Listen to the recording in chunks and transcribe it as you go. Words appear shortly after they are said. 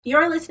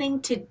You're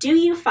listening to Do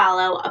You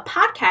Follow, a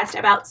podcast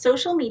about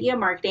social media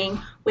marketing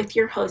with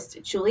your hosts,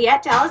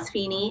 Juliette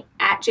Dallas-Feeney,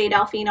 at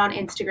JDelphine on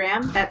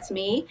Instagram, that's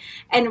me,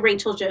 and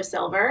Rachel Jo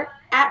Silver,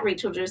 at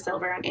Rachel Jo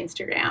Silver on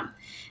Instagram.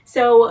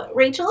 So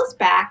Rachel is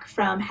back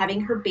from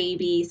having her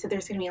baby, so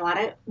there's going to be a lot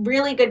of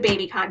really good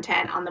baby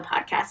content on the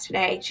podcast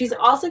today. She's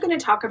also going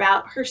to talk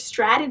about her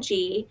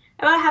strategy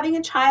about having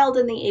a child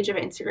in the age of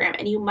Instagram,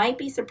 and you might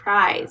be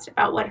surprised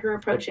about what her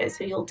approach is,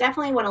 so you'll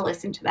definitely want to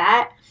listen to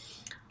that.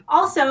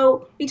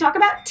 Also, we talk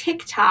about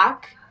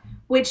TikTok,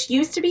 which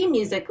used to be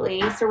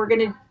Musical.ly. So we're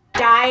going to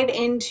dive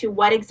into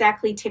what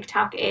exactly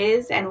TikTok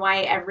is and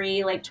why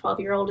every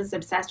 12-year-old is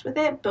obsessed with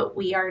it, but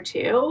we are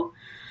too,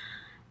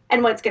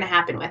 and what's going to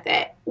happen with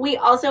it. We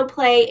also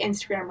play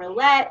Instagram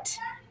Roulette,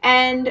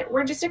 and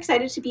we're just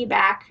excited to be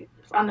back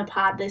on the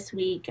pod this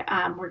week.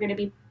 We're going to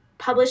be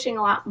publishing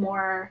a lot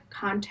more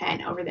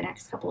content over the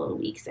next couple of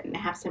weeks and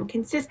have some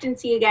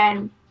consistency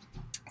again.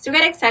 So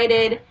get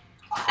excited.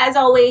 As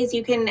always,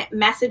 you can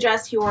message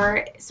us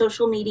your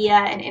social media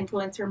and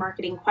influencer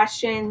marketing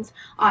questions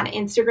on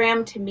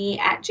Instagram to me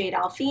at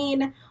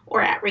JDelphine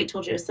or at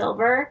Rachel Jo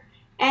Silver.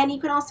 And you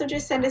can also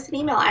just send us an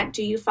email at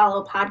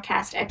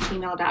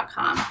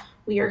doyoufollowpodcast@gmail.com.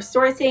 We are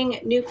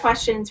sourcing new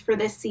questions for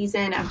this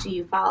season of Do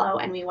You Follow,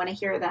 and we want to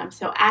hear them.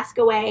 So ask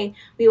away.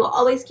 We will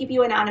always keep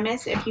you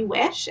anonymous if you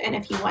wish, and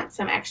if you want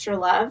some extra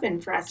love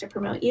and for us to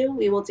promote you,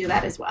 we will do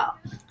that as well.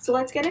 So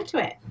let's get into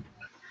it.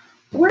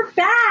 We're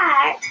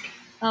back.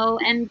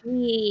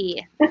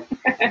 OMG.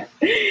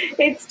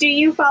 It's Do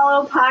You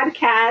Follow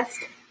podcast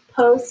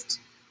post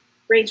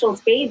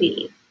Rachel's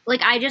baby.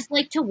 I just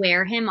like to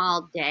wear him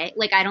all day.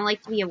 I don't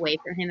like to be away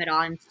from him at all.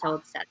 I'm so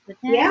obsessed with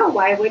him. Yeah,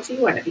 why would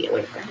you want to be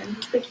away from him?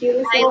 He's the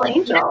cutest little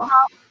angel.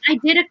 I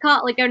did a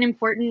call, an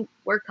important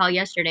work call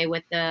yesterday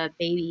with the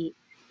baby,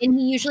 and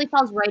he usually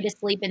falls right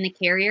asleep in the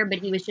carrier, but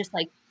he was just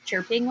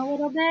chirping a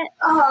little bit.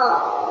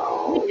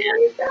 Oh, yeah.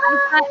 My God.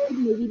 I thought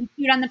maybe be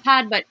cute on the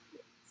pod, but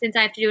since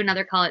I have to do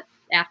another call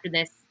after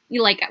this,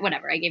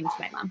 whatever, I gave him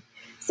to my mom.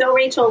 So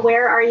Rachel,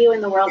 where are you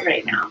in the world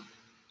right now?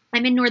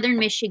 I'm in northern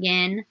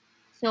Michigan.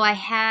 So I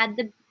had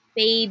the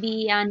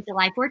baby on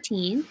July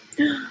 14th.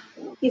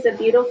 He's a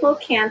beautiful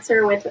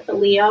Cancer with a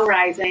Leo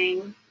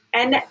rising.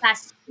 And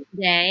last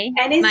day.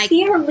 And is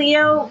he a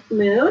Leo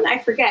moon? I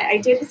forget. I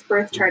did his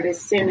birth chart as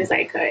soon as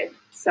I could.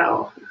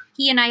 So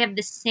he and I have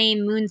the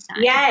same moon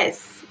sign.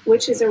 Yes,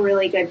 which is a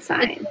really good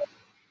sign.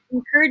 It's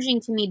encouraging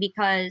to me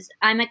because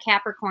I'm a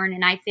Capricorn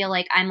and I feel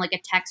like I'm a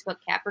textbook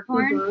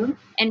Capricorn. Mm-hmm.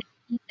 And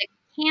he's a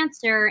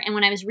Cancer, and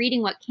when I was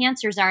reading what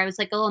Cancers are, I was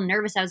a little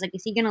nervous. I was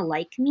is he gonna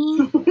like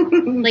me?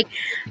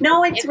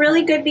 No, it's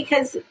really good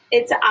because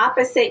it's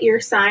opposite your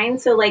sign,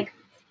 so okay.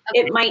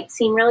 It might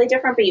seem really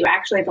different, but you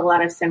actually have a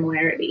lot of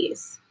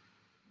similarities.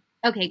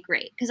 Okay,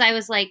 great. Because I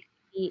was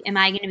am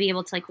I going to be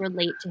able to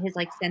relate to his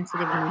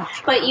sensitive nature?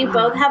 But you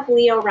both have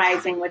Leo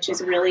rising, which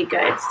is really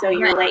good. So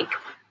you're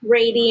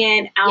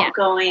radiant,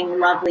 outgoing,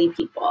 lovely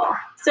people.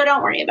 So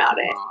don't worry about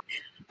it.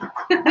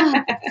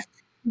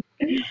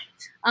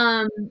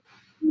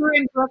 We were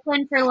in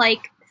Brooklyn for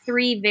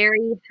 3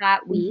 very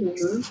hot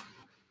weeks. Mm-hmm.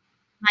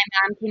 My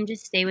mom came to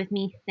stay with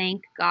me.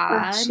 Thank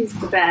God. Oh, she's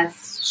the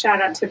best.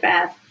 Shout out to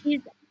Beth. I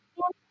can't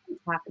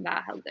talk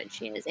about how good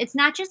she is. It's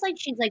not just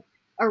she's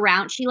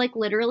around. She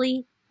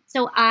literally.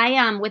 So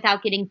I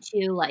without getting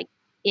too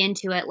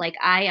into it,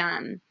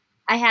 I'm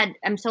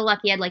so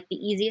lucky. I had the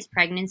easiest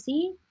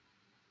pregnancy,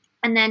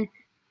 and then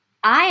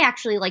I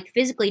actually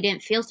physically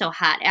didn't feel so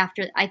hot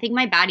after. I think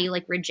my body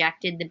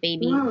rejected the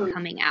baby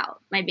coming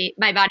out. My body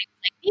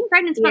was being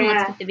pregnant's fun.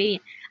 Let's keep the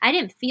baby. I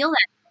didn't feel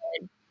that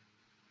good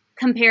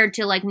compared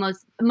to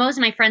most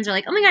of my friends are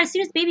oh my God, as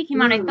soon as baby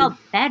came out, I felt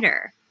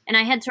better, and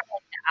I had sort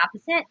of the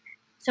opposite.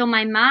 So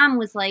my mom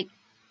was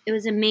it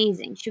was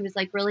amazing. She was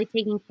really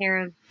taking care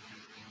of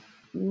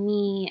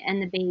me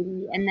and the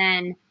baby, and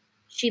then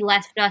she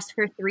left us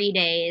for 3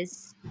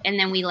 days, and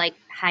then we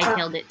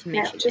hightailed it to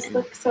Michigan. It just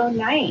looks so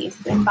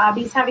nice, and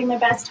Bobby's having the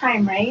best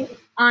time, right?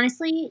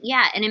 Honestly,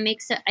 yeah, and it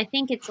makes it. I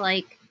think it's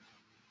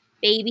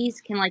babies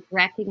can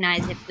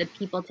recognize if the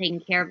people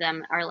taking care of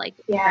them are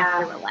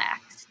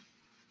relaxed.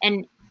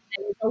 And if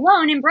I was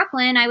alone in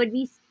Brooklyn, I would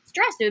be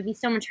stressed. It would be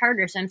so much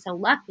harder. So I'm so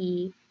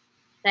lucky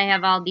that I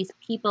have all these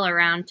people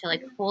around to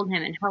hold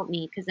him and help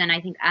me, because then I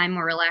think I'm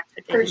more relaxed,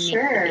 which for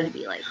sure. Makes the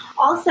baby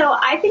Also,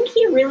 I think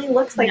he really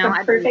looks a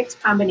perfect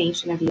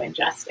combination of you and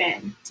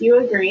Justin. Do you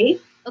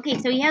agree? Okay,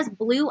 so he has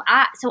blue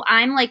eyes. So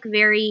I'm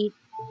very,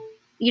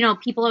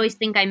 people always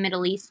think I'm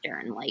Middle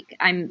Eastern.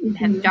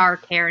 Have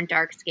dark hair and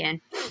dark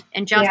skin,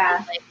 and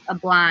Justin's a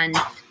blonde.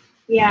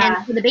 Yeah.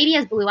 And so the baby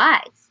has blue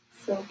eyes.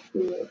 So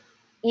cute.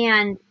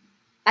 And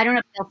I don't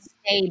know if they'll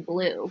stay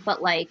blue, but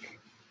I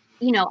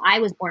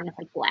was born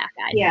with black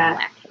eyes, and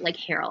black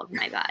hair all over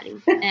my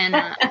body, and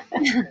a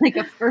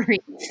furry.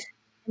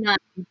 And,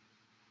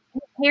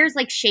 his hair's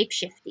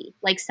shape-shifty.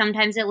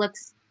 Sometimes it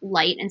looks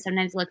light and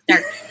sometimes it looks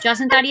dark.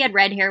 Justin thought he had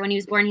red hair when he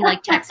was born. He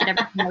texted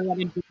everyone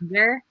he had a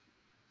ginger.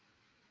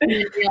 And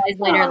then realized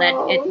later that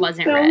it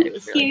wasn't so red. It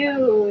was cute.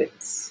 Really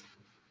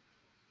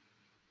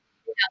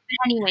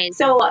But anyways,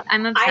 So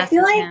I'm obsessed I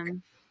feel with like,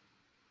 him.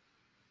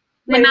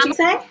 what My did mom you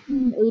say? was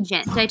an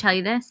agent. Did I tell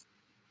you this?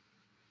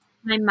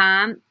 My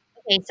mom,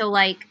 okay, so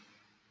like,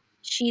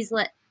 she's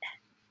like,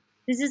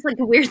 this is like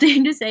a weird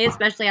thing to say,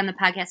 especially on the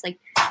podcast. Like,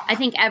 I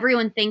think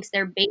everyone thinks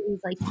their baby's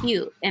like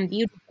cute and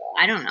beautiful.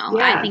 I don't know.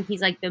 I Yeah. think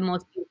he's like the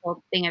most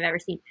beautiful thing I've ever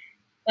seen.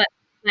 But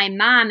my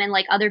mom and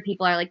like other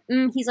people are like,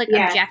 he's like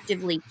Yes.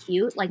 objectively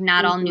cute. Like,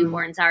 not all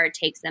newborns are. It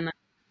takes them,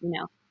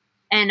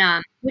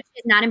 and which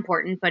is not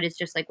important, but it's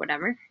just like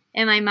whatever.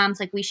 And my mom's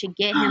like, we should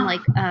get him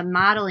like a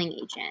modeling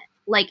agent,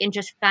 like, and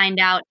just find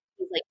out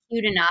he's like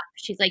cute enough.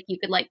 She's like, you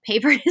could like pay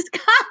for his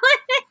college.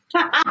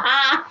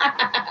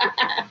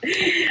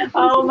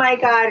 Oh my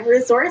God,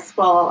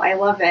 resourceful. I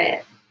love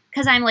it.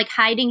 Because I'm like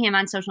hiding him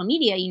on social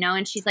media,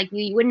 and she's like,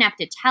 you wouldn't have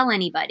to tell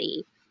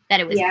anybody that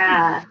it was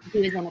Yeah. he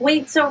was in a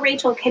Wait, so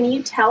Rachel, can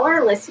you tell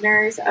our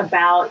listeners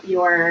about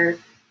your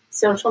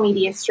social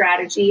media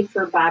strategy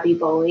for Bobby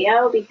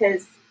Bolio?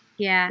 Because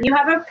yeah. you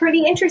have a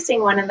pretty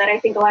interesting one, and that I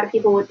think a lot of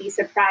people would be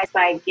surprised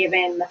by,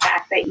 given the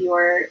fact that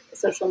you're a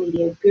social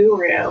media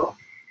guru.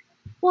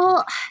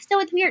 Well, so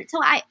it's weird. So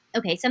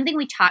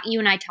something you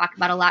and I talk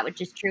about a lot,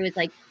 which is true, is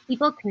like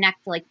people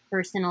connect to like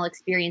personal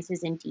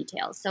experiences and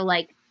details. So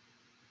like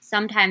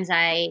sometimes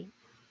I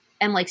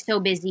am like so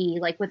busy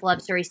like with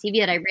Love Stories TV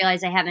that I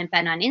realize I haven't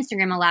been on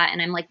Instagram a lot,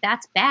 and I'm like,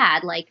 that's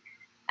bad. Like,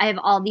 I have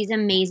all these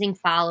amazing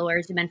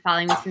followers who've been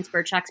following me since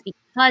Birchbox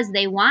because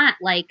they want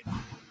like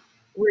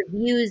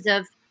reviews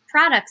of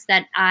products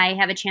that I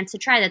have a chance to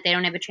try that they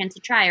don't have a chance to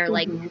try, or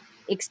like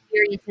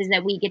experiences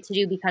that we get to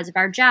do because of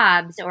our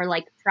jobs, or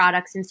like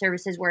products and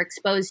services we're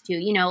exposed to,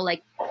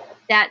 like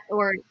that,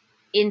 or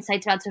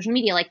insights about social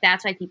media. Like,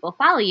 that's why people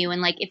follow you.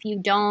 And like, if you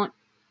don't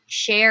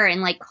share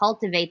and like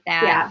cultivate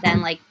that,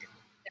 then like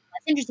they're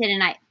less interested.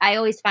 And I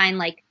always find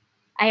like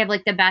I have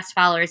like the best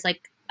followers.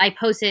 Like, I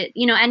post it,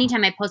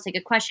 anytime I post like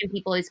a question,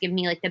 people always give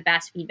me like the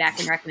best feedback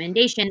and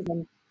recommendations.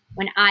 And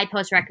when I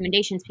post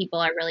recommendations, people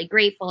are really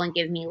grateful and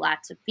give me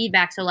lots of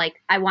feedback. So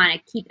like, I want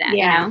to keep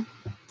that,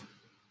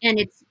 and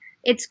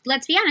it's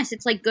let's be honest,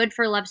 it's like good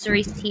for Love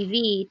Stories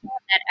TV to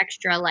have that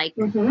extra like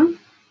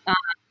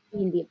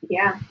community.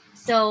 Yeah.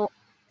 So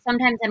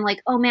sometimes I'm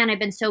like, oh man, I've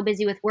been so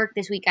busy with work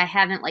this week, I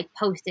haven't like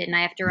posted, and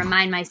I have to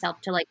remind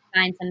myself to like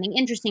find something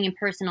interesting and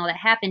personal that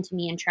happened to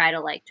me and try to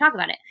like talk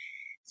about it.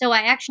 So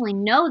I actually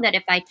know that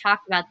if I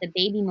talked about the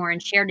baby more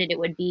and shared it,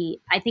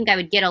 I think I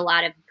would get a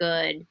lot of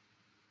good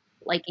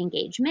like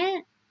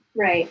engagement.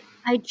 Right.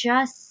 I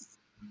just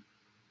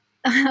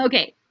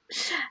okay.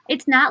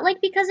 It's not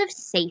like because of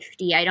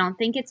safety. I don't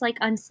think it's like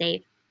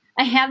unsafe.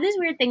 I have this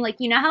weird thing, like,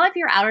 how if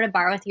you're out at a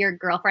bar with your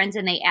girlfriends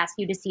and they ask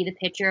you to see the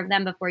picture of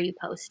them before you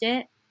post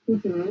it?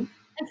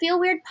 I feel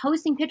weird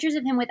posting pictures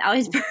of him without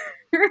his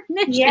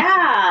permission.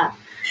 Yeah.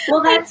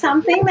 Well, that's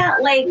something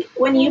that, like,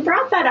 when you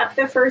brought that up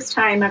the first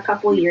time a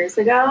couple years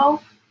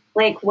ago,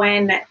 like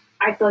when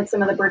I feel like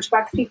some of the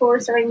Birchbox people were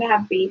starting to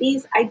have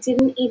babies, I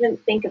didn't even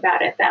think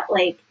about it, that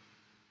like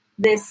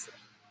this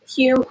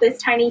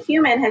tiny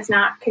human has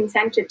not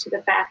consented to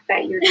the fact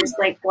that you're just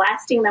like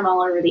blasting them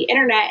all over the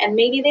internet, and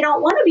maybe they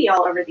don't want to be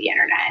all over the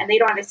internet and they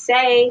don't have a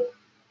say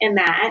in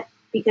that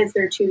because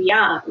they're too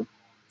young.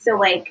 So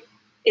like,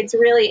 it's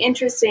really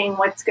interesting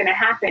what's going to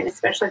happen,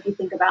 especially if you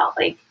think about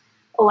like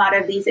a lot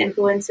of these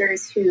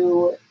influencers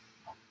who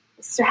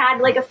had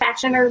like a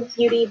fashion or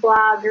beauty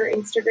blog or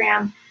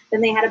Instagram,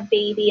 then they had a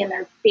baby and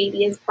their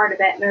baby is part of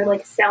it, and they're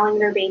like selling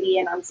their baby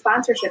and on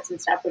sponsorships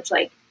and stuff, which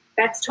like,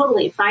 that's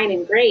totally fine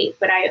and great.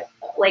 But I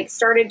like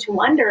started to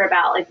wonder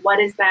about like, what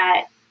is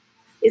that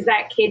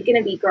kid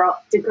going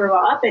to grow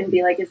up and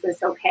be like, is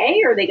this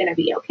okay? Are they going to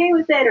be okay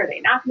with it? Are they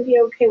not going to be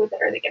okay with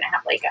it? Are they going to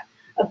have like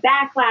a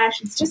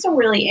backlash? It's just a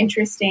really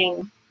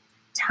interesting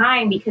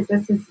time because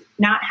this has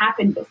not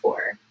happened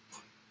before.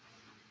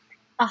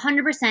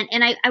 100%.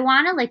 And I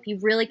want to like be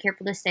really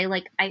careful to say,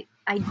 like, I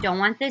don't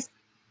want this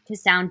to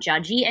sound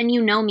judgy. And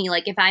me,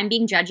 like if I'm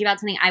being judgy about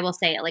something, I will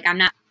say it. Like, I'm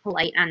not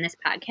polite on this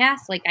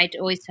podcast. Like, I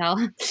always tell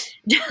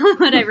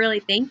what I really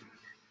think.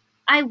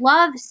 I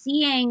love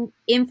seeing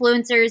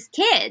influencers'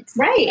 kids,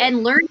 right,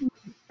 and learning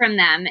from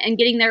them and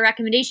getting their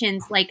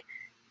recommendations. Like,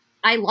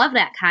 I love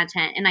that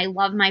content, and I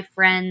love my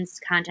friends'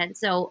 content.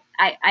 So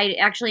I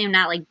actually am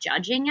not like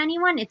judging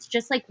anyone. It's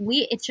just like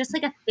it's just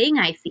like a thing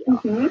I feel.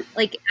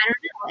 Like, I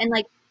don't know. And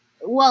like,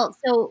 well,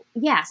 so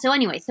yeah. So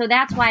anyway, so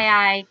that's why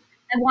I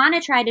want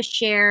to try to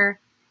share.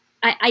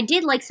 I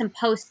did like some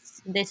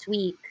posts this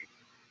week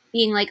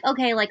being like,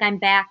 okay, like I'm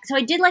back. So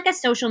I did like a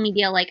social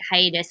media like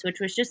hiatus, which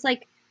was just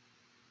like,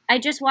 I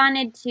just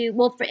wanted to,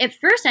 well, at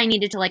first I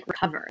needed to like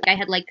recover. Like, I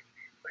had like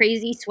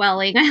crazy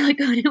swelling. I like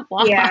couldn't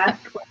walk. Yeah.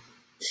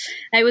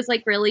 I was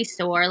like really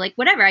sore, like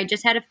whatever. I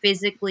just had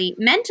to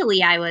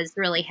mentally, I was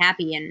really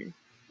happy and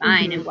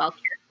fine and well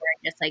cared for.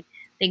 I just like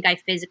think I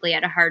physically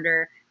had a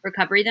harder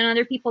recovery than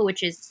other people,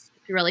 which is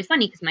really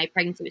funny because my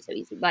pregnancy was so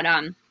easy. But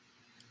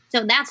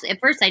so that's, at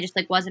first I just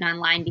like wasn't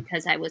online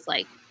because I was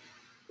like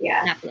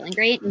not feeling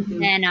great.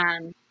 And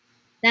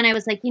then I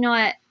was like, you know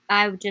what?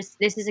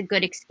 This is a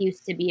good excuse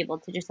to be able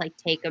to just like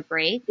take a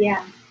break.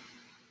 Yeah.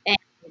 And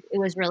it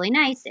was really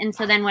nice. And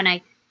so then when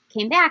I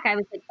came back, I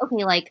was like,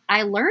 okay, like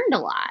I learned a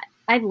lot.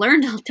 I've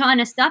learned a ton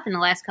of stuff in the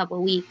last couple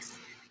of weeks,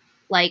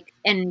 like,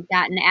 and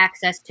gotten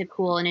access to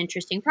cool and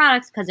interesting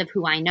products because of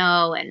who I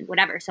know and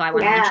whatever. So I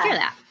wanted to share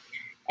that.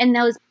 And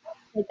those,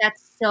 like,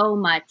 that's so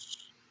much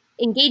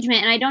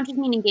engagement. And I don't just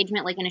mean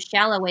engagement like in a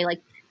shallow way,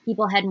 like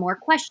people had more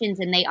questions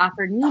and they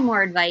offered me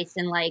more advice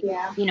and like,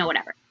 you know,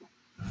 whatever.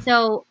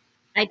 So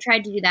I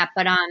tried to do that.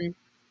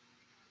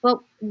 But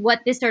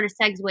what this sort of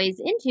segues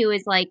into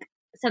is like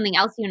something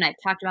else you and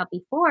I've talked about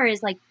before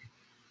is like,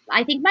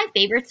 I think my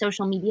favorite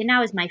social media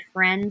now is my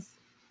friends'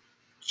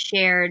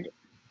 shared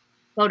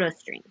photo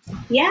streams.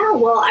 Yeah,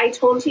 well, I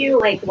told you,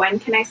 like, when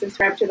can I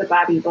subscribe to the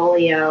Bobby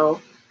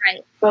Bolio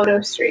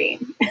photo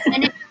stream?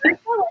 And at first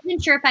I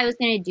wasn't sure if I was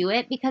going to do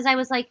it because I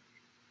was like,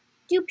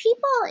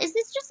 is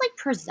this just like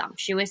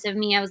presumptuous of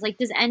me? I was like,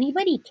 does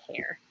anybody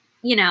care?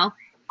 You know?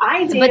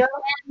 I do.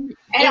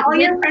 And all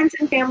your friends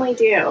and family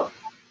do.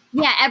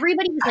 Yeah,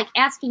 everybody was like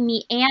asking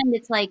me, and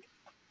it's like,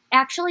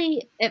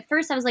 actually, at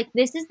first I was like,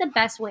 this is the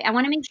best way. I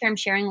want to make sure I'm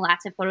sharing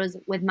lots of photos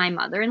with my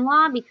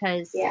mother-in-law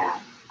because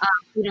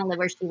we don't live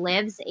where she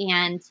lives,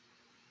 and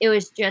it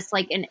was just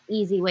like an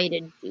easy way to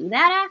do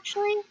that,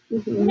 actually,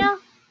 you know?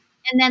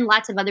 And then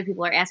lots of other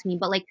people are asking me,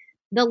 but like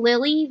the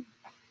Lily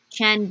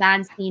Chen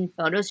Bonstein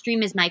photo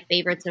stream is my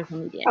favorite social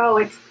media. Oh,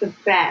 it's the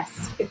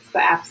best. It's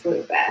the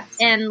absolute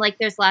best. And like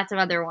there's lots of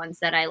other ones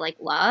that I like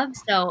love.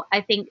 So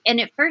I think,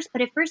 at first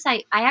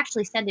I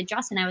actually said to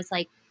Justin, I was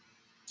like,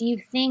 do you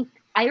think,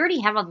 I already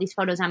have all these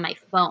photos on my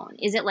phone.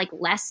 Is it like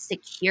less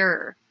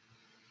secure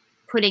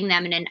putting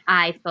them in an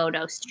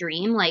iPhoto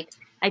stream? Like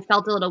I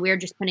felt a little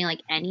weird just putting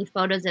like any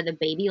photos of the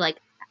baby like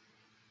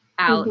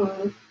out in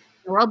the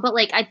world. But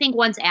like I think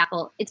once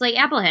Apple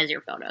has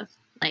your photos.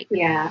 Like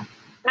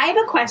I have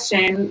a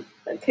question,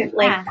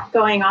 like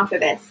going off of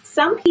this.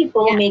 Some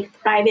people make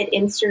private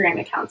Instagram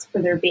accounts for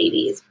their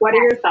babies. What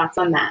are your thoughts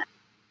on that?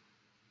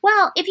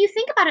 Well, if you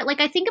think about it, like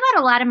I think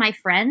about a lot of my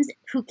friends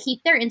who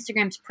keep their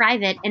Instagrams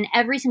private, and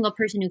every single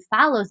person who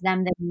follows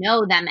them, they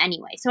know them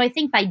anyway. So I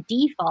think by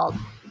default,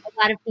 a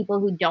lot of people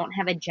who don't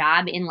have a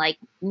job in like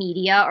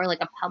media or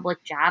like a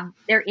public job,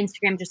 their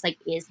Instagram just like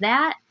is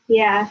that.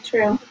 Yeah,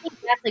 true. I think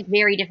that's like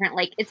very different.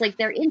 Like it's like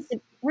their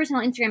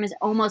personal Instagram is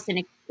almost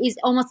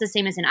the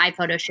same as an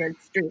iPhoto shared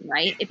stream,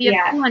 right? If you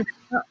have 200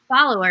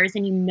 followers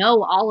and you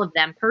know all of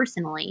them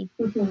personally,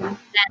 then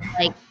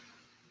like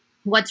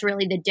what's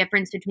really the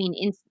difference between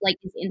is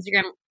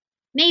Instagram?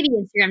 Maybe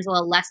Instagram's a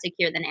little less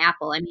secure than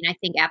Apple. I mean, I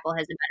think Apple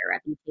has a better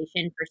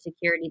reputation for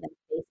security than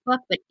Facebook,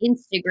 but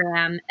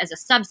Instagram as a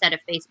subset of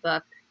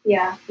Facebook, you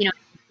know,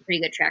 a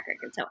pretty good track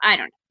record. So I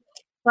don't know,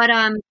 but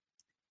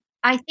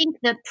I think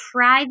the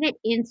private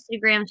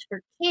Instagrams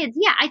for kids,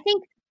 I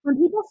think when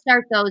people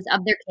start those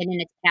of their kid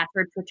and it's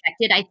password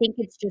protected, I think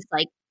it's just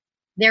like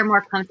they're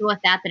more comfortable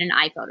with that than an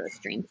iPhoto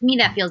stream. To me,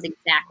 that feels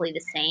exactly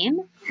the same.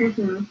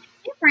 The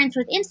difference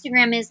with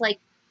Instagram is like,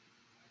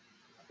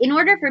 in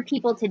order for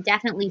people to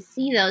definitely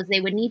see those,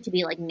 they would need to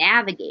be like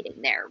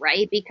navigating there,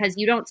 right? Because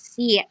you don't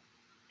see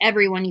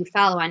everyone you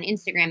follow on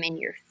Instagram in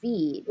your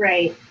feed.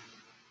 Right.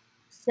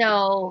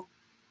 So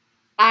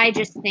I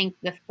just think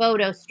the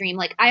photo stream,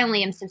 like I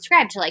only am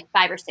subscribed to like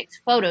 5 or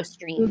 6 photo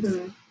streams.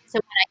 So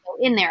when I go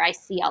in there, I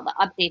see all the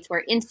updates,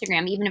 where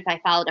Instagram, even if I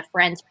followed a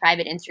friend's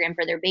private Instagram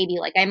for their baby,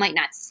 like I might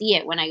not see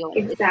it when I go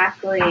in.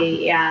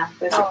 Exactly. Yeah.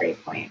 That's a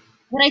great point.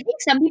 But I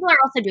think some people are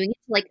also doing it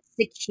to like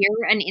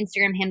secure an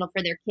Instagram handle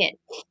for their kid,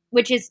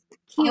 which is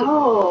cute.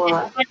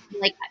 Oh.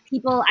 Like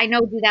people I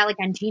know do that like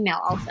on Gmail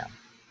also.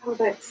 Oh,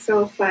 that's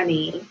so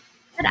funny.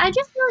 But I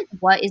just feel like,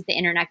 what is the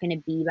internet going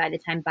to be by the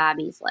time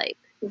Bobby's like...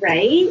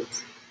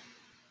 Right?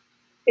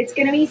 It's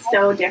going to be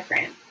so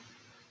different.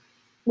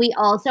 We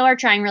also are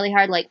trying really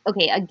hard, like,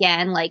 okay,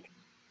 again, like,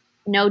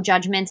 no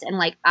judgments. And,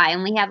 like, I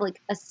only have, like,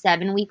 a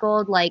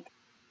 7-week-old. Like,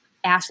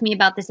 ask me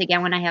about this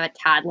again when I have a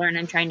toddler and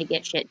I'm trying to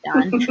get shit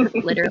done,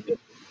 literally.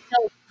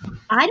 So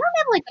I don't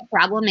have, like, a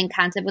problem in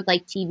concept with,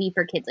 like, TV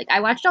for kids. Like, I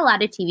watched a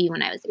lot of TV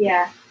when I was a kid.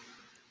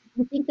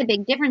 I think the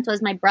big difference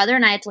was my brother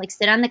and I had to, like,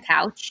 sit on the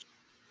couch.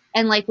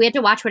 And, like, we had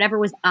to watch whatever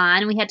was on.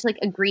 And we had to, like,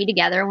 agree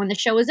together. When the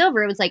show was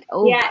over, it was like,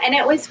 oh. Yeah, and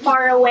it was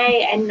far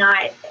away and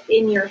not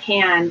in your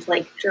hand,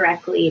 like,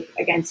 directly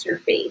against your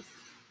face.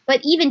 But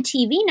even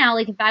TV now,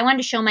 like, if I wanted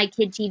to show my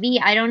kid TV,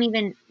 I don't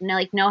even,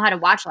 know how to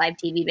watch live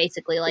TV,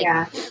 basically. Like,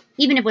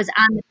 even if it was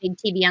on the big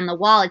TV on the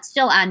wall, it's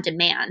still on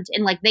demand.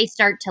 And, like, they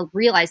start to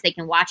realize they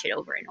can watch it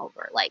over and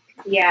over. Like,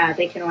 yeah,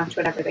 they can watch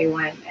whatever they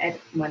want and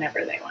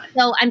whenever they want.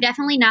 So I'm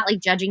definitely not, like,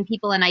 judging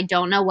people, and I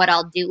don't know what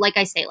I'll do. Like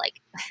I say, like...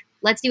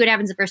 Let's see what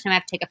happens the first time I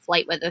have to take a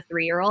flight with a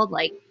 3-year-old.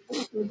 Like,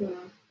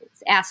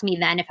 ask me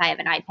then if I have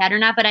an iPad or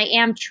not. But I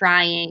am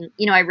trying.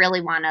 I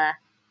really want to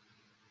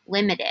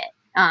limit it.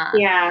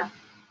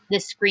 The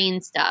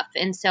screen stuff.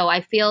 And so I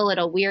feel a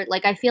little weird.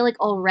 Like, I feel like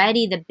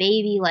already the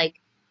baby, like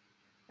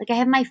I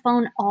have my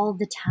phone all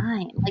the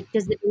time. Like,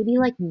 does the baby,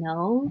 like,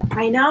 know?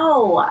 I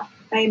know.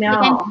 Like,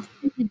 I'm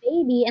feeding the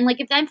baby. And, like,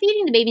 if I'm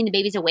feeding the baby and the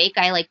baby's awake,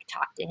 I, like,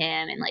 talk to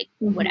him and, like,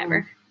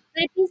 whatever.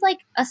 But if he's like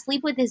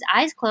asleep with his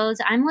eyes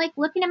closed, I'm like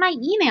looking at my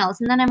emails,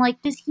 and then I'm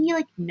like, does he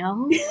like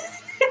know?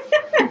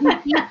 Does he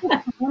think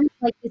the phone is,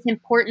 like this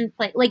important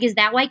place? Like, is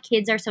that why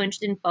kids are so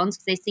interested in phones?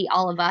 Because they see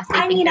all of us.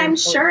 I mean, I'm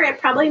sure it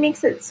probably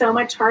makes it so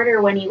much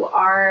harder when you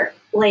are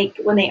like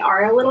when they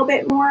are a little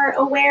bit more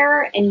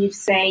aware, and you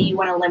say you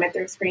want to limit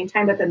their screen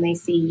time, but then they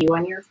see you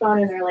on your phone,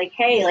 and they're like,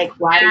 "Hey, like,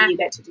 why do you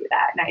get to do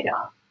that?" And I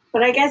don't.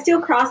 But I guess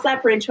you'll cross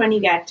that bridge when you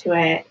get to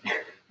it.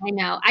 I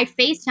know. I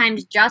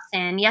FaceTimed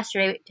Justin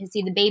yesterday to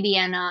see the baby,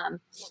 and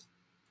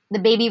the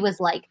baby was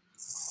like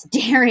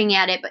staring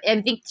at it. But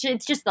I think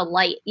it's just the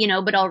light, you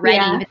know. But already,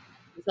 even 2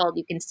 years old,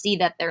 you can see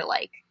that they're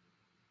like,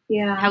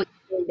 how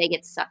easily they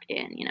get sucked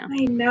in, you know.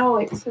 I know,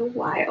 it's so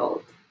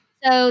wild.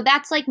 So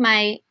that's like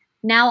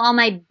all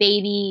my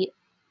baby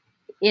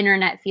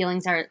internet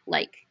feelings are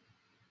like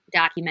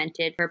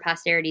documented for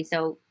posterity.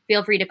 So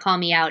feel free to call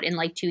me out in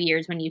like 2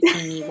 years when you've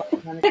seen me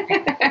walking on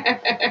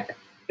the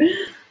street.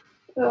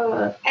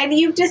 And have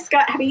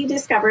you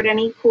discovered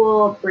any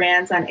cool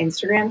brands on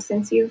Instagram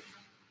since you've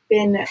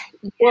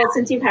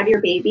had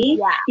your baby?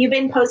 Yeah. You've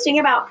been posting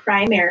about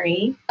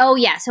Primary. Oh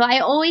yeah. So I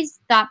always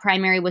thought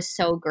Primary was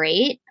so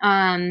great.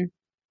 Our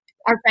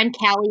friend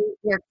Callie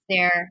works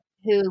there,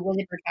 who was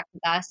in Protect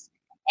with us.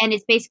 And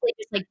it's basically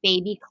just like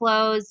baby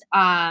clothes,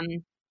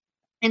 and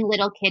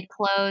little kid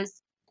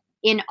clothes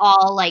in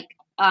all like,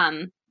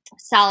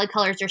 solid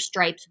colors or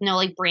stripes with no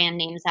like brand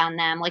names on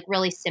them, like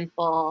really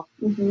simple.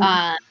 Mm-hmm.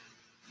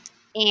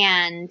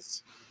 And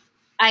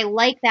I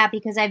like that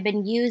because I've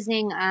been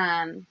using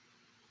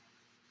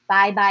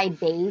Bye Bye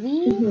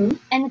Baby, Mm-hmm.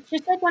 and it's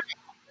just like one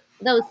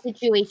of those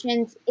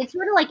situations. It's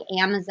sort of like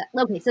Amazon.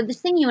 Okay, so this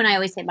thing you and I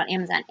always say about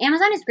Amazon.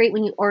 Amazon is great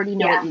when you already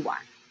know what you want.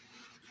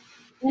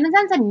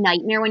 Amazon's a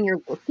nightmare when you're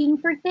looking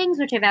for things,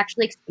 which I've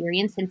actually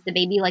experienced since the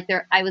baby. Like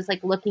I was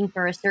like looking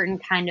for a certain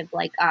kind of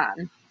like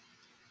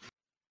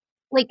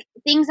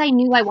things I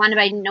knew I wanted,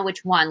 but I didn't know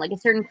which one, like a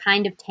certain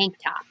kind of tank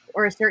top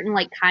or a certain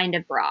like kind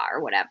of bra or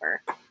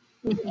whatever.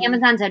 Mm-hmm.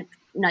 Amazon's a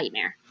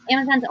nightmare.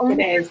 Amazon's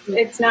only. It is.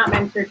 It's not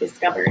meant for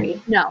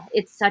discovery. No,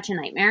 it's such a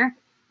nightmare.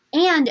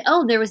 And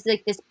there was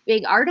like this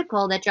big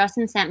article that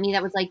Justin sent me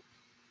that was like,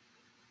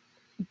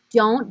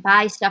 don't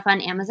buy stuff on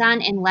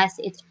Amazon unless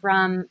it's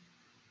from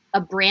a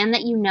brand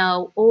that you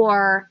know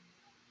or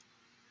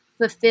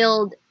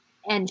fulfilled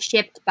and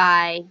shipped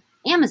by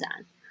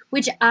Amazon,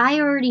 which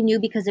I already knew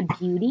because of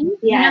beauty.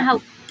 Yes. You know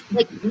how,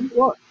 like,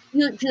 well,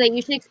 you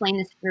should explain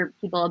this for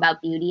people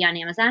about beauty on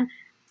Amazon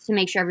to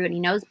make sure everybody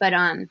knows. But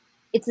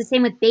it's the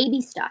same with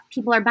baby stuff.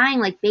 People are buying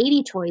like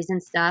baby toys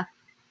and stuff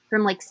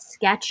from like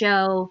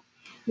Sketcho.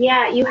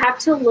 Yeah, you have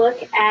to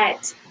look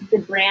at the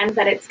brand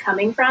that it's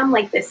coming from,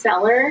 like the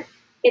seller.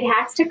 It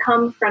has to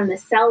come from the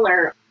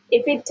seller.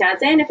 If it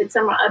doesn't, if it's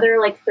some other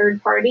like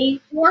third party,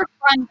 or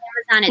from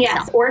Amazon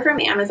itself. Yes, or from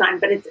Amazon.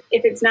 But if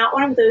it's not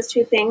one of those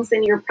two things,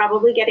 then you're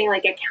probably getting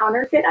like a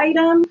counterfeit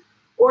item,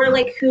 or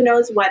like who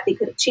knows what. They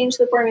could have changed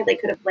the formula. They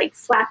could have like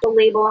slapped a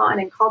label on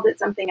and called it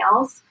something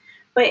else.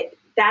 But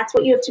that's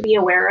what you have to be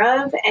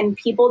aware of. And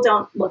people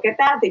don't look at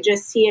that. They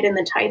just see it in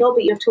the title,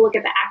 but you have to look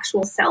at the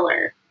actual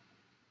seller.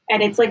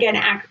 And it's like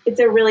it's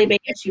a really big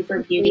issue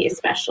for beauty,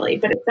 especially.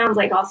 But it sounds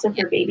like also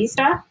for baby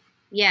stuff.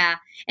 Yeah.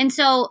 And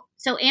so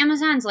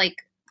Amazon's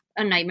like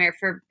a nightmare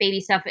for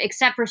baby stuff,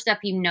 except for stuff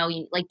you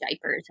like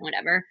diapers and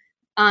whatever.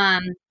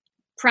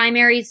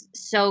 Primary's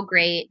so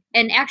great.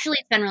 And actually,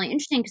 it's been really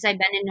interesting because I've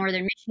been in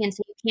Northern Michigan,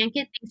 so you can't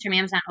get things from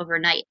Amazon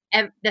overnight.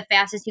 The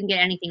fastest you can get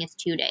anything is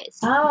 2 days.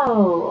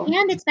 Oh.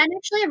 And it's been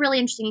actually a really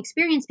interesting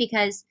experience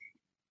because,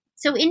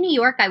 so in New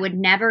York, I would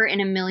never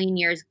in a million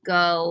years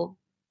go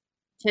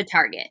to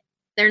Target.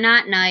 They're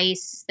not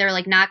nice. They're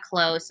like not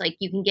close. Like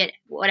you can get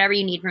whatever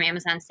you need from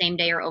Amazon same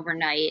day or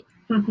overnight.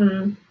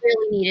 Mm-hmm.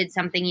 Really needed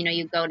something,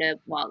 you go to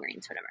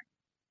Walgreens, whatever.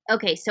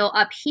 Okay, so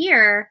up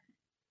here,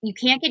 you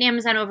can't get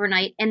Amazon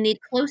overnight, and the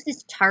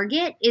closest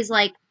Target is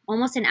like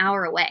almost an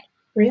hour away.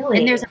 Really?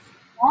 And there's a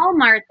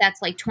Walmart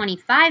that's like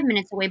 25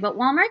 minutes away, but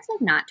Walmart's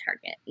like not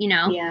Target,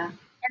 Yeah.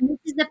 And this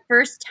is the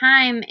first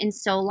time in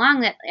so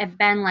long that I've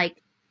been like,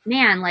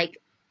 man,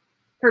 like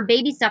for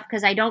baby stuff,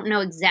 because I don't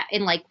know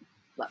in like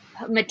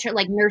mature,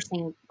 like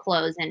nursing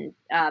clothes and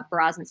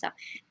bras and stuff.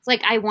 It's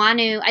like I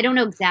don't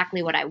know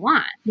exactly what I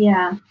want.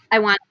 Yeah. I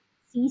want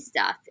to see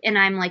stuff. And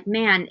I'm like,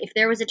 man, if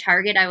there was a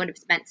Target, I would have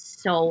spent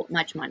so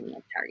much money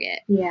at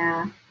Target.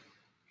 Yeah.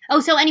 Oh,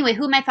 so anyway,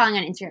 who am I following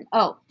on Instagram?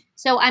 Oh,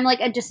 so I'm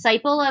like a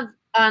disciple of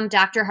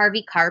Dr.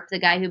 Harvey Karp, the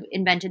guy who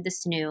invented the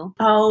snoo.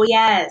 Oh,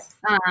 yes.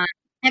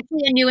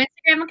 Actually, a new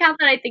Instagram account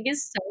that I think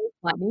is so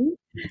funny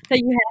that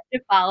you have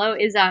to follow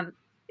is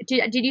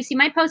did you see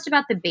my post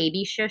about the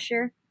baby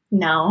shusher?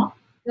 No.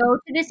 Go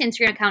to this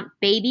Instagram account,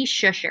 Baby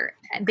Shusher.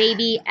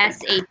 Baby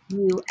SHUSHER.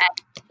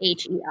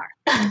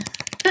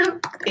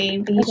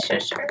 Baby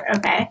Shusher.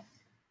 Okay.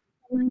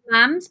 My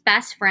mom's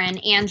best friend,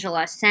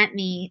 Angela, sent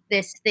me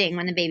this thing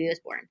when the baby was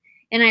born.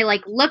 And I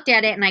like looked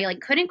at it and I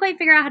like couldn't quite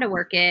figure out how to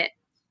work it.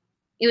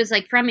 It was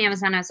like from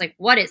Amazon. I was like,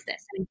 what is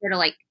this? And I sort of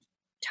like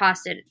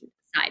tossed it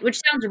aside, which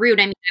sounds rude.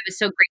 I mean, I was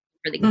so grateful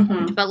for the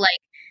gift, but like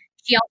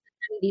she also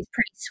me these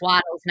pretty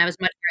swaddles, and I was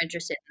much more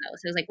interested in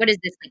those. I was like, what is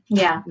this? Like,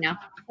 Yeah. you know?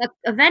 But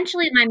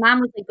eventually my mom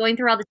was like going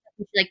through all this stuff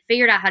and she like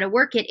figured out how to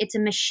work it. It's a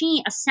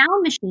machine, a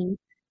sound machine,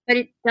 but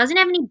it doesn't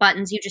have any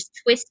buttons. You just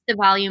twist the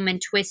volume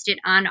and twist it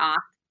on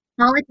off.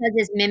 All it does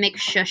is mimic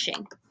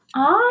shushing.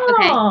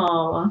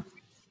 Oh.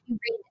 You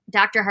read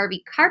Dr.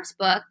 Harvey Karp's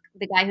book,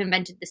 the guy who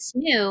invented the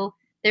snoo,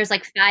 there's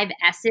like 5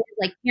 S's.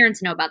 Like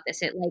parents know about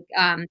this. It like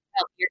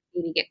help your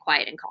baby get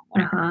quiet and calm.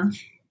 Whatever.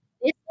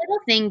 This little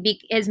thing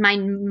is my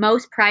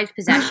most prized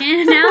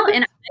possession now,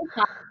 and I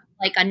thought it was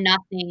like a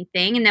nothing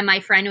thing. And then my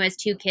friend who has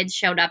 2 kids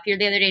showed up here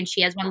the other day, and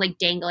she has one like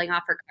dangling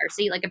off her car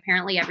seat. Like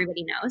apparently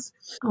everybody knows.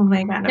 Oh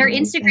my God. Their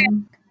amazing.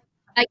 Instagram.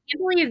 I can't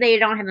believe they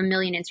don't have 1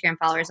 million Instagram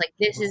followers. Like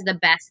this is the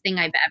best thing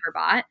I've ever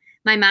bought.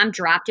 My mom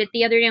dropped it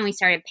the other day and we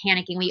started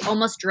panicking. We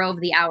almost drove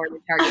the hour to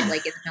Target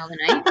like in the middle of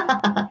the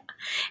night.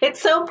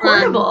 It's so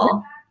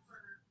portable.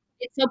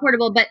 It's so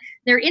portable, but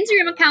their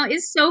Instagram account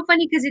is so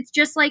funny because it's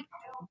just like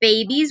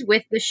babies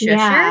with the shusher.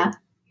 Yeah,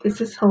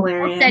 this is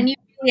hilarious. I'll send you.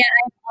 Yeah,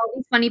 I have all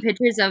these funny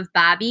pictures of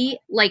Bobby.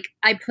 Like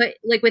I put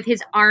like with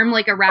his arm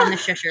like around the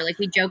shusher. Like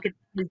we joke it's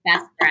his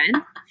best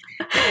friend.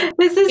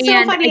 This is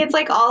so funny. It's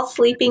like all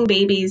sleeping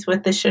babies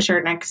with the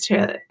shusher next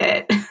to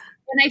it.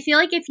 And I feel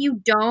like if you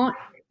don't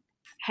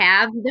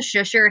have the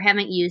shusher or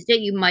haven't used it,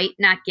 you might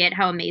not get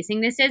how amazing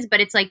this is.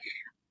 But it's like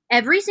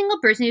every single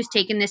person who's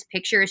taken this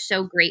picture is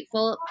so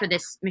grateful for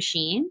this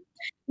machine.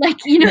 Like,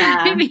 you know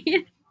what I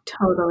mean?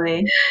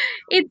 Totally.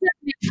 It's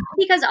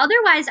because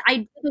otherwise I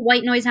do the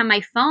white noise on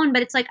my phone,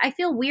 but it's like I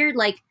feel weird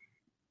like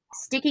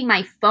sticking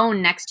my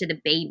phone next to the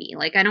baby.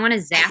 Like I don't want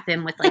to zap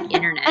him with like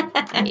internet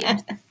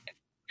waves.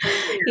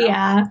 You know?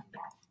 Yeah.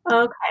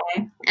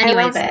 Okay. Anyways,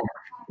 I love it.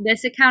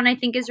 This account I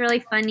think is really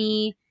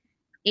funny.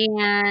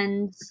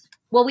 And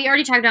well, we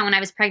already talked about when I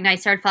was pregnant, I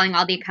started following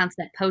all the accounts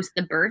that post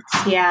the births.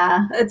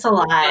 Yeah, it's a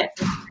lot.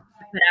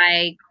 But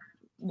I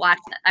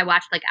watched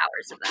like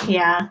hours of them.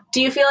 Yeah.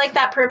 Do you feel like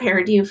that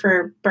prepared you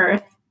for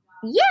birth?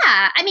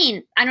 Yeah. I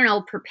mean, I don't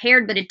know,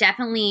 prepared, but it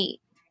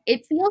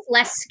feels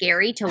less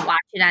scary to watch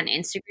it on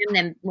Instagram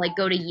than like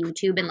go to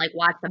YouTube and like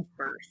watch a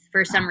birth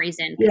for some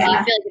reason. Because you feel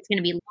like it's going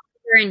to be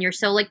longer and you're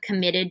so like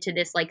committed to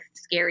this like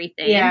scary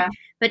thing. Yeah.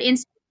 But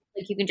Instagram,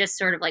 like you can just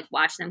sort of like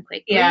watch them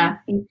quickly. Yeah. I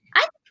think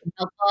it's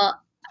helpful.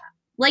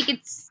 Like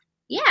it's,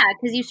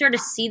 because you sort of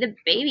see the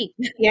baby.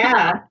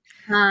 Yeah.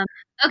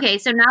 Okay,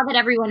 so now that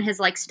everyone has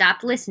like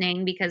stopped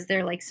listening because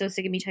they're like so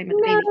sick of me talking about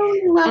the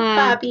baby. Love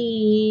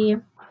Bobby.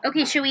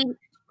 Okay, should we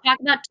talk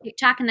about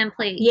TikTok and then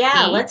play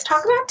Yeah, games? let's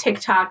talk about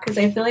TikTok because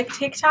I feel like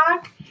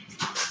TikTok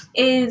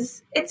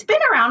it's been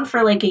around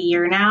for like a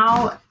year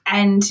now.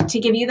 And to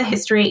give you the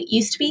history, it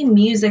used to be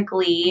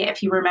Musical.ly,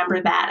 if you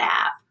remember that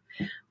app,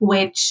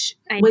 which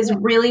was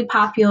really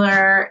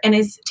popular, and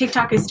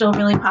TikTok is still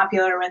really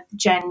popular with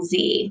Gen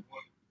Z.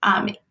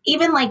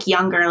 Even like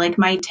younger, like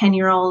my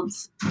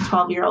 10-year-olds,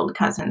 12-year-old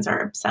cousins are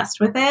obsessed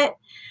with it.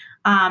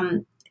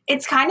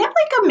 It's kind of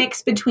like a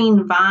mix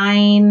between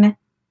Vine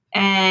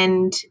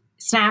and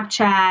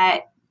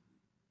Snapchat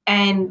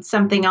and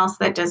something else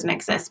that doesn't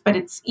exist, but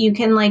you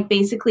can like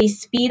basically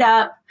speed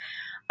up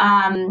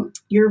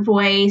your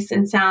voice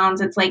and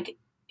sounds. It's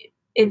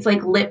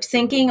like lip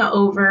syncing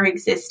over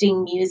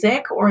existing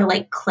music or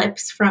like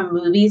clips from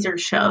movies or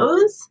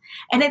shows.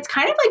 And it's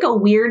kind of like a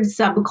weird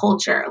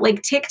subculture.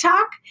 Like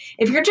TikTok,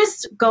 if you're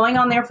just going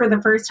on there for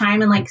the first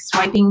time and like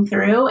swiping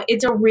through,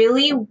 it's a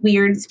really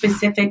weird,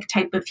 specific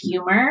type of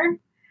humor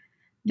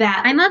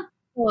that I'm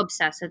so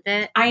obsessed with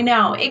it. I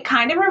know. It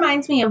kind of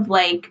reminds me of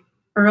like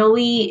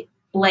early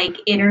like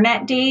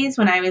internet days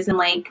when I was in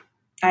like,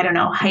 I don't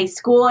know, high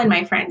school, and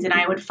my friends and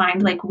I would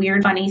find like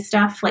weird, funny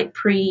stuff like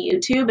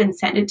pre-YouTube and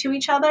send it to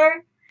each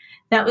other.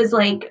 That was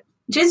like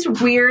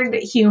just weird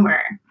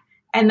humor.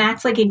 And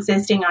that's like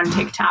existing on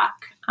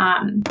TikTok.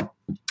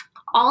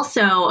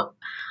 Also,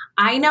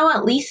 I know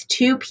at least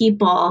 2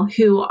 people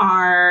who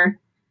are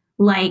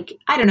like,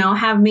 I don't know,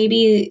 have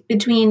maybe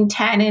between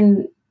 10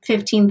 and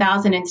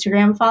 15,000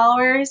 Instagram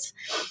followers.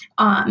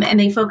 And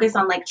they focus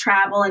on like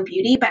travel and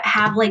beauty, but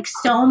have like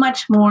so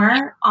much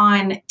more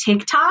on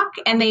TikTok,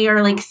 and they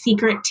are like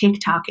secret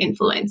TikTok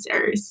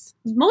influencers.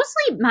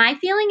 Mostly my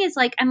feeling is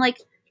like, I'm like,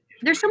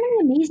 there's so many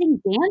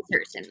amazing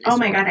dancers in this. Oh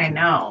my God, I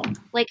know.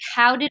 Like,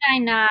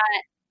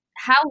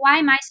 why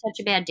am I such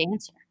a bad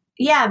dancer?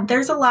 Yeah,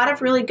 there's a lot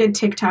of really good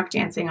TikTok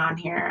dancing on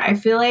here. I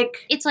feel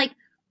like it's like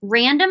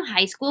random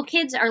high school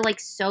kids are like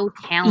so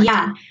talented.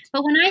 Yeah.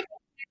 But when I think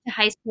back to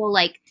high school,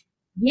 like,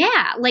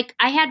 like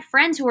I had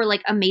friends who were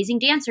like amazing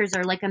dancers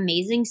or like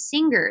amazing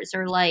singers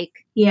or like,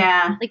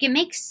 like it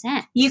makes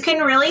sense. You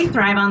can really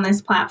thrive on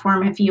this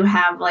platform if you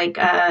have like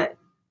a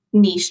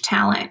niche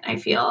talent, I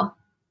feel.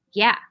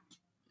 Yeah.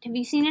 Have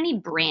you seen any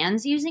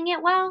brands using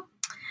it well?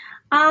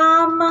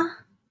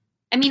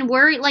 I mean,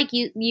 we're like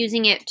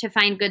using it to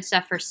find good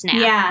stuff for Snap.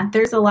 Yeah,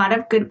 there's a lot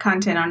of good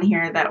content on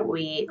here that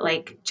we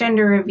like,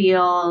 gender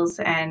reveals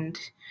and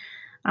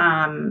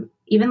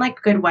even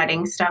like good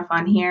wedding stuff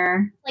on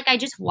here. Like I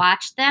just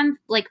watched them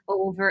like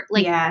over,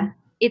 like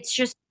it's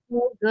just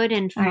so good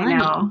and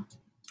funny.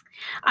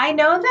 I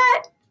know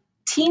that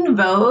Teen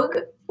Vogue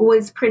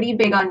was pretty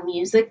big on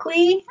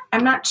Musical.ly.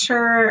 I'm not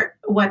sure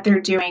what they're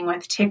doing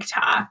with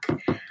TikTok.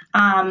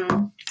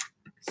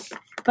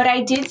 But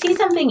I did see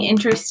something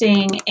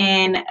interesting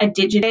in a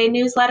Digiday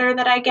newsletter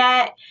that I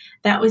get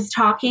that was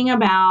talking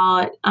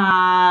about,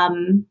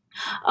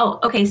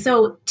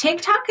 so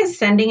TikTok is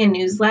sending a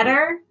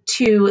newsletter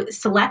to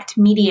select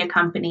media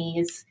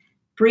companies,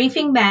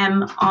 briefing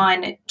them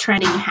on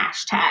trending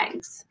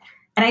hashtags.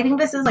 And I think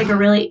this is like a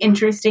really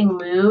interesting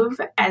move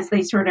as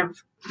they sort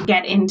of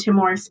get into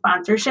more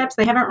sponsorships.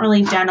 They haven't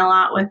really done a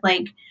lot with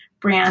like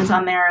brands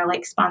on their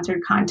like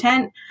sponsored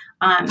content.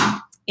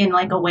 In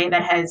like a way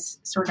that has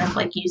sort of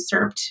like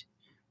usurped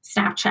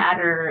Snapchat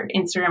or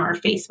Instagram or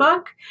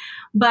Facebook.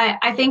 But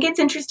I think it's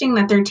interesting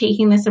that they're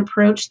taking this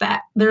approach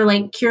that they're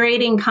like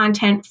curating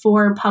content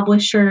for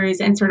publishers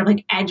and sort of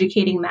like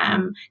educating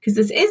them, because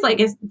this is like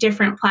a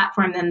different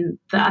platform than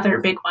the other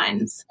big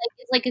ones.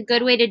 It's like a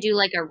good way to do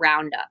like a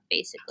roundup,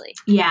 basically.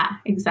 Yeah,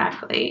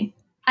 exactly.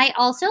 I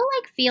also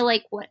like feel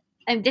like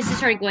this is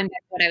sort of going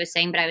back to what I was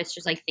saying, but I was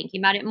just like thinking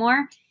about it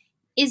more,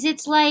 is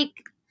it's like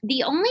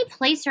the only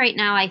place right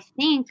now I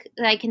think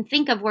that I can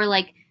think of where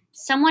like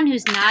someone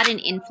who's not an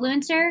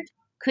influencer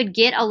could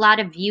get a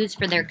lot of views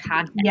for their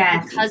content.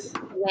 Yes. Because of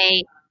the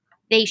way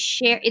they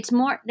share, it's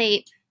more,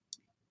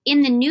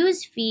 in the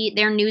news feed,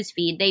 their news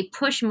feed, they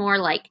push more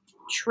like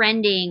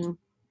trending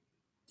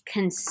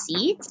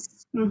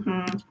conceits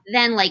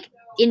than like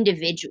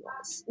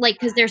individuals. Like,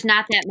 because there's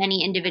not that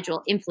many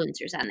individual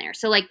influencers on there.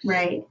 So like,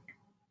 right.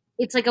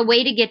 It's like a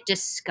way to get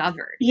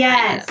discovered.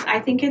 Yes, I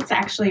think it's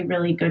actually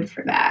really good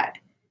for that.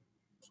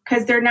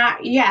 Because they're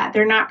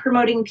not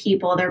promoting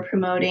people, they're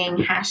promoting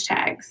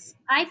hashtags.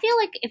 I feel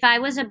like if I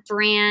was a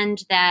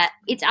brand that,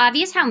 it's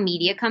obvious how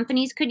media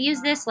companies could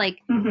use this, like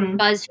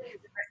BuzzFeed,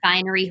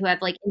 Refinery, who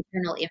have like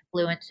internal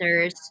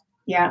influencers,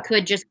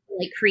 could just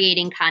like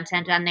creating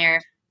content on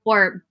there,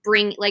 or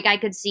bring, like I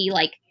could see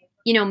like,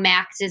 you know,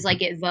 Max is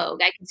like at Vogue.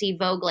 I could see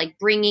Vogue like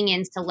bringing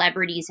in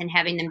celebrities and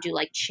having them do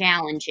like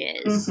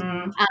challenges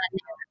on their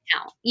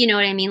account. You know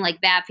what I mean?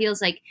 Like that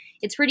feels like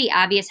it's pretty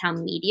obvious how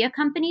media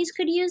companies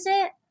could use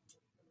it.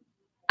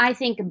 I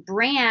think a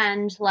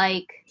brand,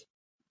 like,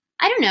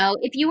 I don't know,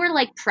 if you were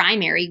like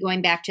Primary,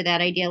 going back to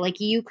that idea, like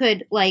you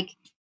could like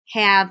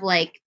have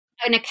like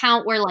an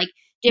account where like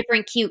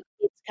different cute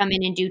kids come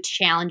in and do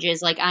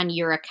challenges like on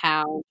your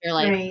account, or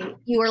like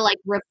you were like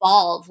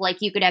Revolve, like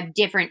you could have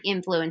different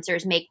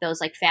influencers make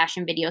those like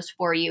fashion videos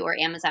for you, or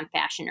Amazon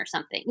Fashion or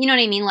something. You know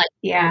what I mean? Like,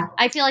 yeah,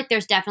 I feel like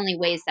there's definitely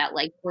ways that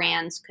like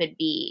brands could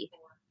be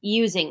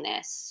using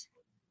this.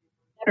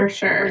 For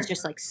sure. It's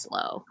just like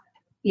slow.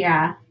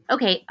 Yeah.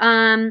 Okay.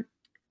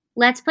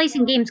 Let's play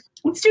some games.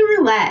 Let's do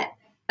roulette.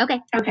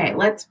 Okay. Okay.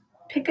 Let's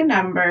pick a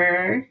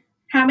number.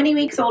 How many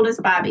weeks old is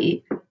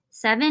Bobby?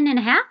 7.5,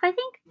 I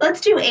think.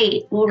 Let's do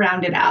 8. We'll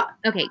round it out.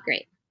 Okay,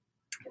 great.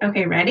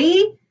 Okay,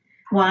 ready?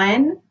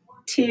 1,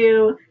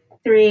 2,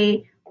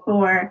 3,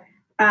 4,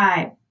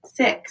 5,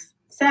 6,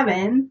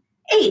 7,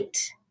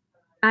 8.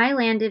 I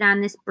landed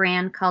on this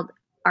brand called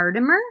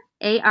Artemer,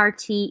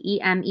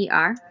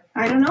 Artemer.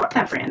 I don't know what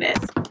that brand is.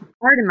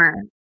 Artemer,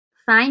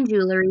 fine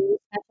jewelry,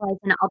 specialized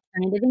in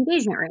alternative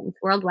engagement rings,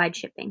 worldwide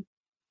shipping.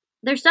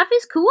 Their stuff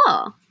is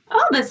cool.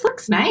 Oh, this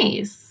looks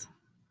nice.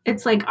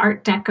 It's like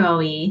Art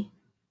Deco-y.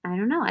 I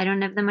don't know. I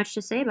don't have that much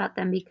to say about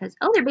them because,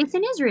 they're based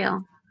in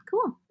Israel.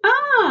 Cool.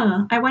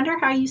 Oh, I wonder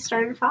how you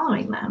started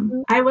following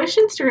them. I wish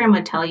Instagram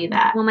would tell you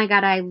that. Oh my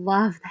God, I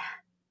love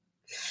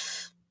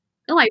that.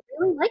 Oh, I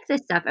really like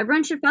this stuff.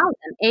 Everyone should follow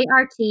them.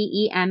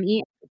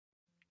 Artemer.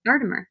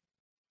 Artemer.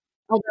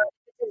 Although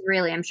this is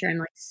really, I'm sure I'm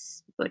like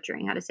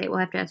butchering how to say it. We'll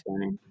have to ask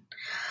Ronan.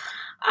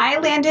 I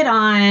landed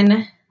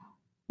on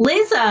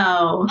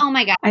Lizzo. Oh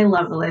my God. I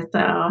love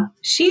Lizzo.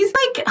 She's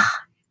like,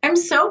 I'm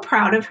so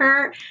proud of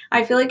her.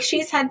 I feel like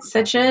she's had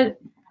such a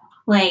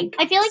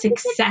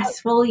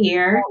successful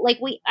year. Like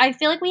I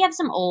feel like we have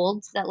some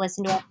olds that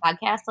listen to our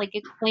podcast. Like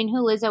explain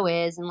who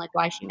Lizzo is and like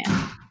why she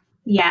matters.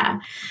 Yeah.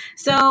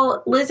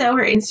 So Lizzo,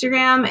 her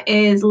Instagram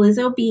is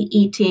Lizzo Be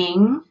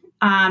Eating.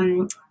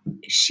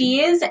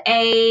 She is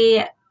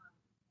a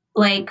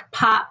like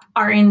pop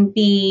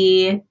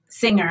R&B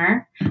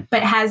singer,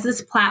 but has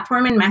this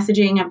platform and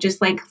messaging of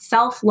just like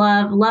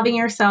self-love, loving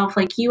yourself,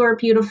 like you are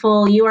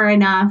beautiful, you are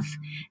enough.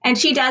 And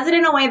she does it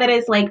in a way that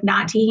is like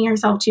not taking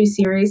herself too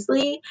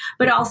seriously,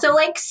 but also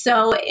like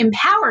so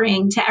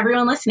empowering to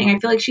everyone listening. I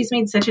feel like she's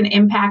made such an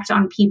impact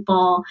on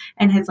people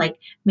and has like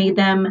made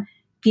them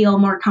feel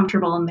more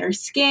comfortable in their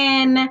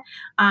skin.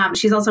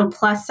 She's also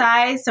plus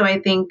size, so I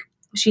think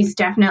she's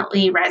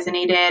definitely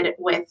resonated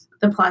with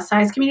the plus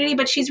size community,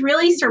 but she's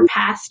really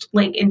surpassed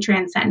like and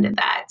transcended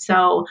that.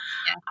 So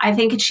I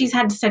think she's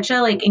had such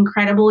a like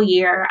incredible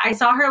year. I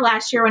saw her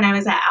last year when I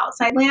was at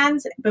Outside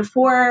Lands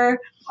before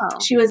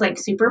she was like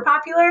super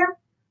popular.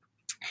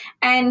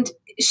 And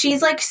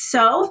she's like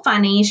so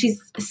funny.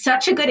 She's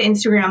such a good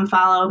Instagram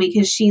follow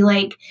because she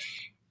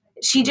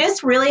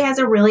just really has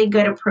a really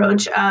good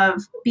approach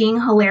of being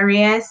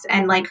hilarious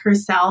and like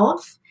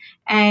herself.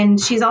 And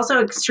she's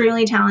also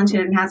extremely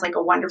talented and has like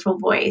a wonderful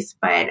voice.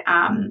 But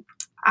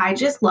I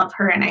just love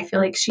her, and I feel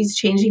like she's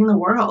changing the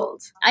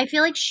world. I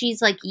feel like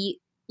she's like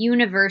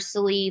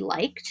universally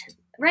liked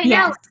right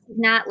Yes. now.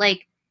 Not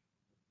like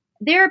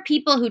there are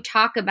people who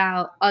talk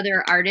about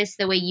other artists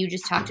the way you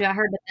just talked about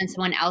her, but then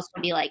someone else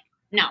would be like,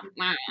 no.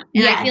 And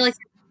Yes. I feel like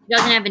she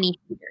doesn't have any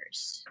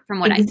haters from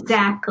what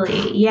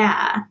Exactly.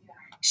 Yeah.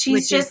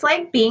 She's just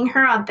like being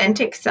her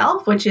authentic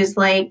self, which is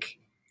like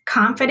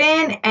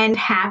confident and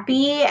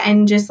happy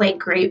and just like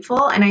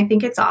grateful. And I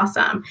think it's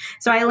awesome.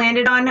 So I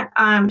landed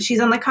on, she's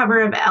on the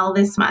cover of Elle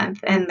this month,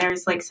 and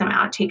there's like some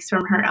outtakes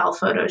from her Elle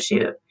photo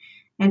shoot.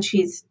 And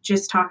she's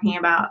just talking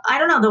about, I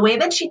don't know, the way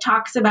that she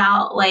talks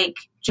about like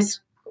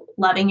just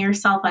loving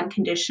yourself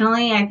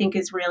unconditionally, I think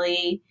is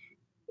really,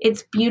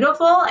 it's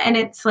beautiful. And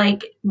it's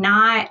like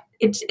not,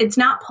 it's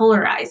not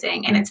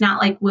polarizing, and it's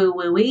not like woo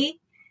woo-y.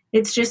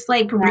 It's just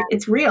like,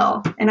 it's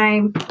real. And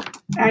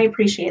I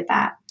appreciate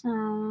that.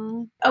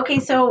 Aww. Okay,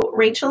 so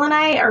Rachel and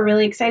I are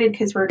really excited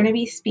because we're going to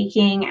be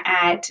speaking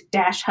at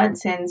Dash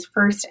Hudson's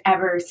first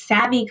ever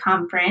Savvy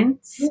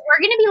conference.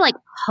 We're going to be like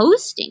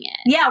hosting it.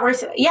 Yeah,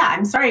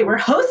 I'm sorry, we're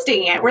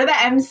hosting it. We're the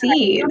MCs. I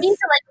need to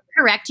like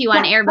correct you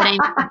on air, but I mean,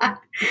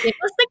 give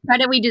us the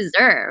credit we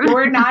deserve.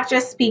 We're not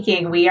just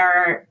speaking.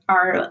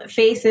 Our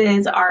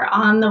faces are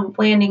on the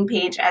landing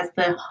page as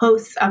the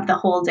hosts of the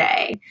whole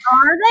day.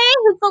 Are they?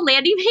 Who's the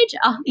landing page?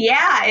 Oh.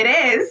 Yeah, it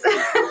is.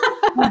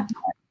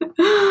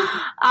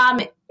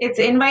 It's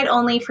invite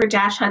only for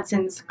Dash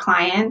Hudson's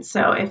clients.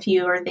 So if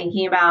you are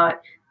thinking about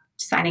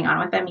signing on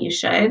with them, you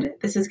should.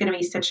 This is going to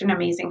be such an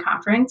amazing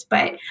conference.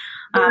 But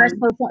they're an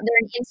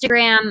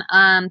Instagram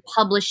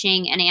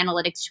publishing and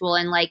analytics tool,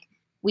 and like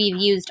we've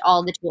used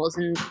all the tools,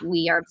 and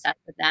we are obsessed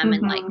with them,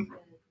 and like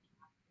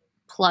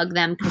plug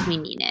them because we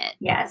need it.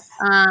 Yes.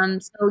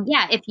 So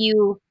yeah, if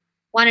you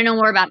want to know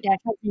more about Dash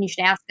Hudson, you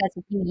should ask us.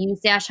 If you use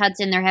Dash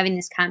Hudson, they're having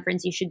this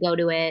conference, you should go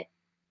to it.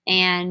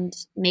 And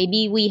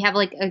maybe we have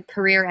like a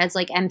career as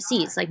like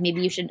MCs. Like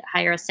maybe you should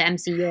hire us to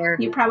MC your.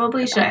 You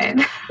probably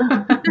should.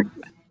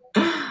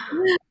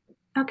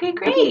 Okay,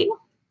 great.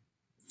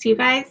 See you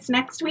guys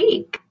next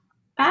week.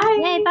 Bye.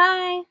 Yay,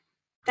 bye.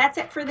 That's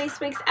it for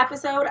this week's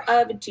episode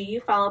of Do You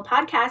Follow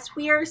Podcast.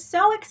 We are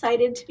so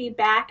excited to be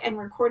back and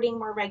recording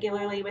more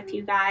regularly with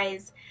you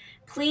guys.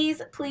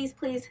 Please, please,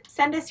 please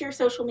send us your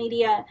social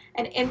media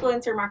and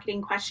influencer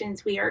marketing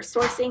questions. We are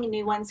sourcing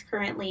new ones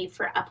currently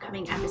for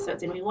upcoming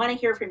episodes, and we want to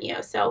hear from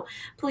you. So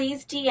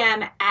please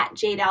DM at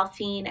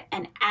JDelphine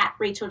and at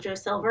Rachel Jo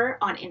Silver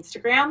on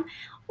Instagram,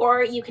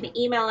 or you can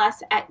email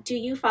us at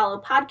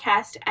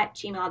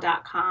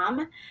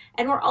doyoufollowpodcast@gmail.com.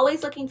 And we're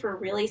always looking for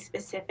really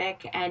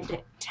specific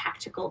and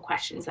tactical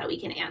questions that we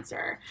can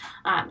answer.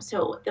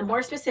 So the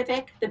more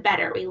specific, the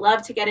better. We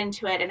love to get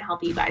into it and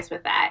help you guys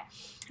with that.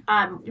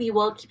 We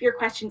will keep your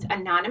questions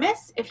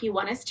anonymous if you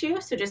want us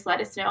to, so just let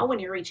us know when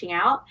you're reaching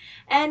out,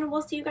 and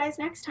we'll see you guys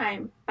next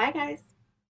time. Bye, guys.